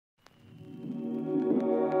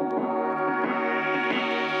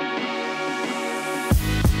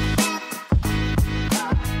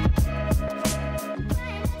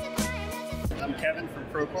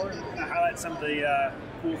Procore. I'm going to highlight some of the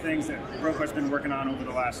cool things that Procore's been working on over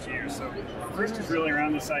the last year. So first is really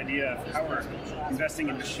around this idea of how we're investing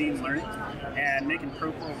in machine learning and making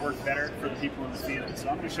Procore work better for the people in the field. So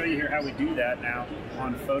I'm going to show you here how we do that now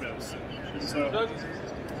on photos. So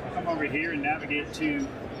I'll come over here and navigate to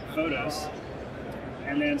photos.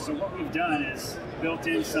 And then, so what we've done is built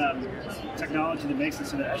in some technology that makes it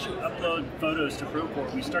so that as you upload photos to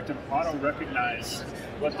Procore, we start to auto-recognize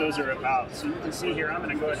what those are about. So you can see here, I'm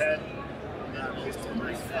going to go ahead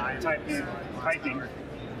and type in piping,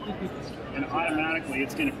 and automatically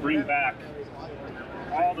it's going to bring back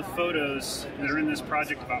all the photos that are in this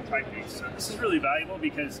project about piping. So this is really valuable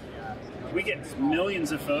because we get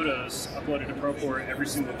millions of photos uploaded to Procore every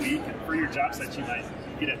single week, and for your job sites you might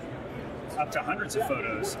get it up to hundreds of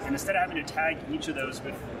photos, and instead of having to tag each of those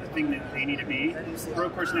with the thing that they need to be,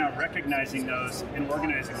 Procore's now recognizing those and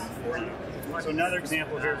organizing them for you. So another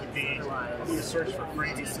example here would be, I'm going to search for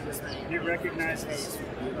framing. It recognizes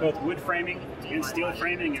both wood framing and steel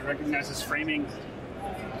framing. It recognizes framing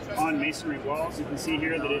on masonry walls. You can see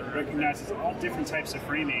here that it recognizes all different types of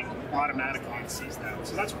framing automatically and sees them.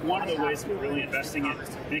 So that's one of the ways we're really investing in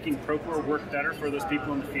making Procore work better for those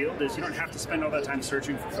people in the field, is you don't have to spend all that time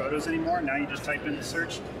searching for photos anymore. Now you just type in the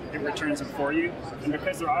search, it returns them for you. And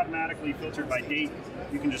because they're automatically filtered by date,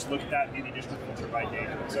 you can just look at that and do the additional filter by date.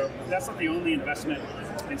 So that's not the only investment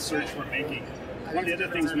in search we're making. One of the other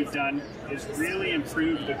things we've done is really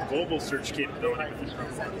improve the global search capability within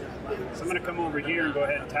Procore. So I'm going to come over here and go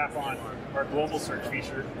ahead and tap on our global search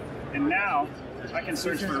feature. And now I can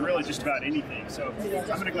search for really just about anything. So I'm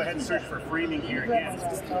going to go ahead and search for framing here again.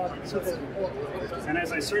 And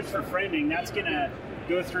as I search for framing, that's going to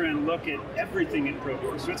go through and look at everything in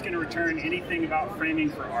Procore. So it's going to return anything about framing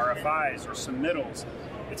for RFIs or submittals.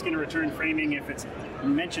 It's going to return framing if it's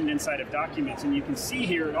mentioned inside of documents. And you can see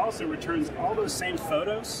here it also returns all those same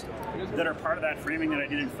photos that are part of that framing that I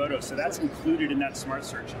did in photos. So that's included in that smart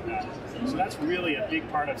search. So that's really a big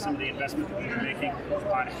part of some of the investment that we've been making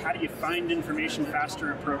on how do you find information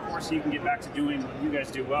faster in Procore so you can get back to doing what you guys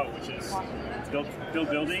do well, which is build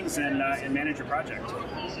buildings and manage your project.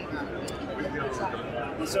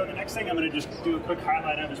 And so the next thing I'm going to just do a quick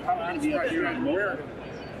highlight of is probably going to be up here on mobile.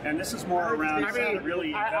 And this is more around some of the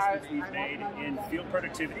really investments we've made in field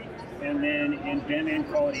productivity and then in BIM and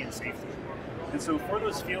quality and safety. And so for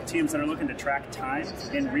those field teams that are looking to track time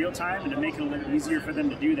in real time and to make it a little easier for them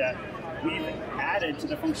to do that, we've added to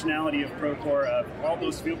the functionality of Procore of all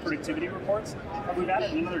those field productivity reports, we've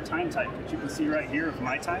added another time type, which you can see right here of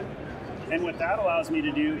my time. And what that allows me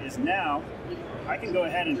to do is now I can go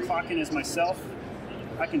ahead and clock in as myself.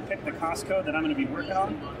 I can pick the cost code that I'm going to be working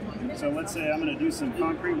on. So let's say I'm going to do some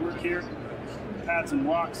concrete work here, pads and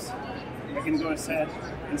walks. I can go ahead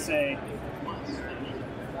and say,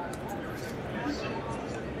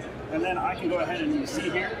 and then I can go ahead and you see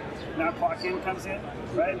here, now clock in comes in,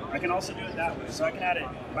 right? I can also do it that way. So I can add it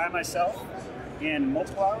by myself in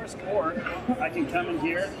multiple hours, or I can come in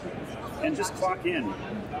here and just clock in.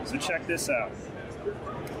 So check this out.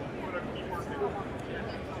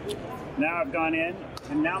 Now I've gone in,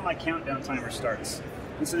 and now my countdown timer starts.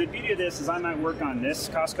 And so the beauty of this is I might work on this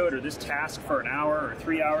cost code or this task for an hour or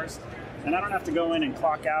 3 hours, and I don't have to go in and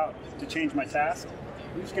clock out to change my task.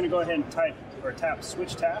 I'm just going to go ahead and type or tap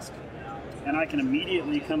switch task, and I can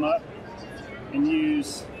immediately come up and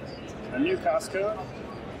use a new cost code,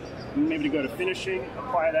 maybe to go to finishing,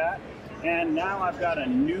 apply that, and now I've got a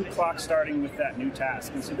new clock starting with that new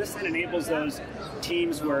task. And so this then enables those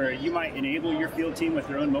teams where you might enable your field team with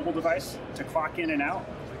their own mobile device to clock in and out.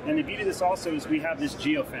 And the beauty of this also is we have this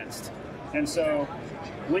geofenced. And so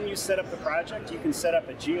when you set up the project, you can set up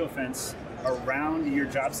a geofence around your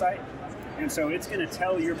job site. And so it's going to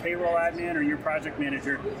tell your payroll admin or your project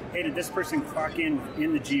manager, hey, did this person clock in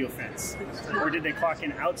the geofence? Or did they clock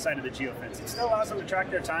in outside of the geofence? It still allows them to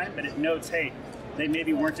track their time, but it notes, hey, they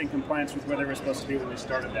maybe weren't in compliance with where they were supposed to be when they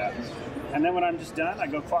started that. And then when I'm just done, I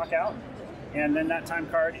go clock out, and then that time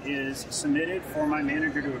card is submitted for my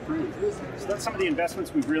manager to approve. So that's some of the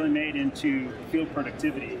investments we've really made into field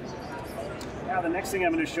productivity. Now the next thing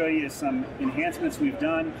I'm going to show you is some enhancements we've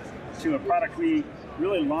done to a product we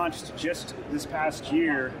really launched just this past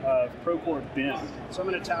year of Procore BIM. So I'm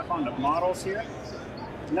going to tap on the models here,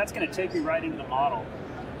 and that's going to take me right into the model.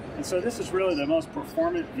 And so this is really the most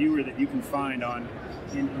performant viewer that you can find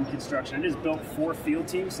in construction. It is built for field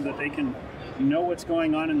teams so that they can know what's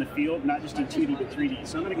going on in the field, not just in 2D but 3D.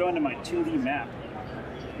 So I'm going to go into my 2D map.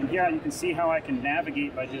 And here you can see how I can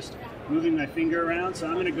navigate by just moving my finger around. So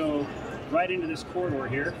I'm going to go right into this corridor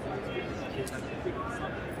here.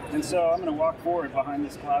 And so I'm going to walk forward behind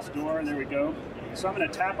this glass door, and there we go. So I'm going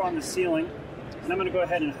to tap on the ceiling, And I'm going to go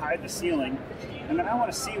ahead and hide the ceiling. And then I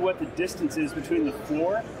want to see what the distance is between the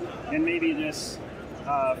floor and maybe this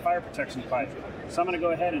fire protection pipe. So I'm going to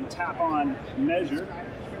go ahead and tap on measure,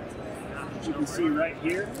 which you can see right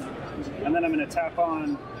here. And then I'm going to tap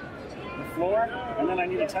on the floor, and then I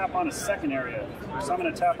need to tap on a second area. So I'm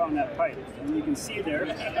going to tap on that pipe. And you can see there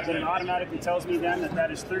that it automatically tells me then that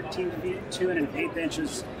that is 13 feet, 2 1/8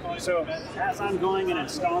 inches. So as I'm going and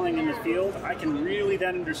installing in the field, I can really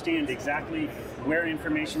then understand exactly where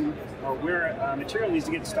information or where material needs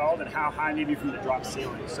to get installed and how high maybe from the drop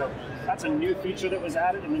ceiling. So that's a new feature that was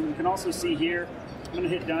added. And then you can also see here, I'm going to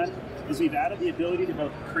hit done, is we've added the ability to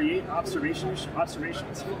both create observations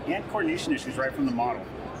and coordination issues right from the model.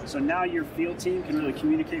 So now your field team can really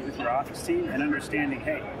communicate with your office team and understanding,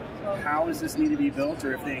 hey, how does this need to be built,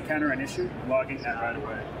 or if they encounter an issue, logging that right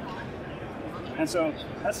away. And so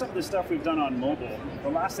that's some of the stuff we've done on mobile. The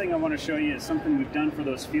last thing I want to show you is something we've done for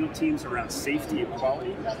those field teams around safety and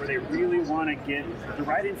quality, where they really want to get the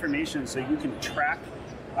right information so you can track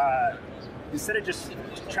instead of just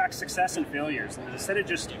track success and failures, instead of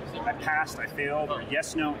just I passed, I failed, or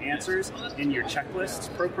yes, no answers in your checklists,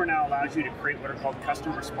 Procore now allows you to create what are called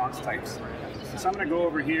custom response types. So I'm going to go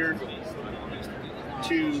over here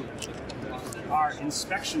to our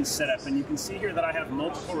inspection setup, and you can see here that I have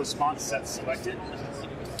multiple response sets selected.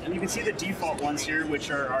 And you can see the default ones here, which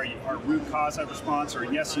are our root cause of response, or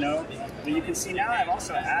yes, no. But you can see now I've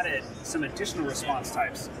also added some additional response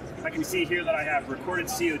types. I can see here that I have recorded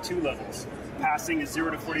CO2 levels. Passing is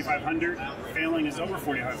 0 to 4,500, failing is over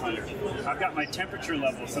 4,500. I've got my temperature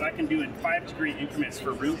levels that I can do in 5-degree increments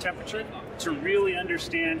for room temperature to really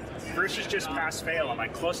understand versus just pass-fail. Am I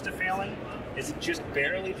close to failing? Is it just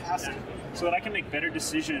barely passing? So that I can make better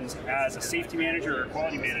decisions as a safety manager or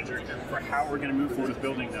quality manager for how we're going to move forward with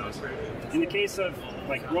building those. In the case of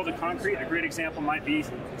like World of Concrete, a great example might be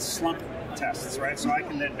slump tests, right? So I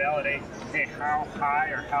can then validate, hey, how high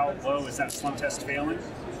or how low is that slump test failing?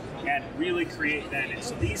 And really create then, and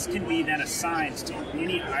so these can be then assigned to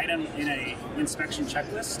any item in a inspection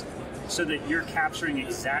checklist so that you're capturing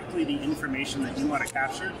exactly the information that you want to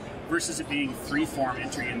capture versus it being free-form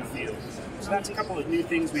entry in the field. So that's a couple of new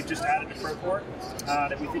things we've just added to Procore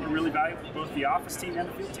that we think are really valuable for both the office team and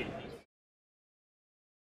the field team.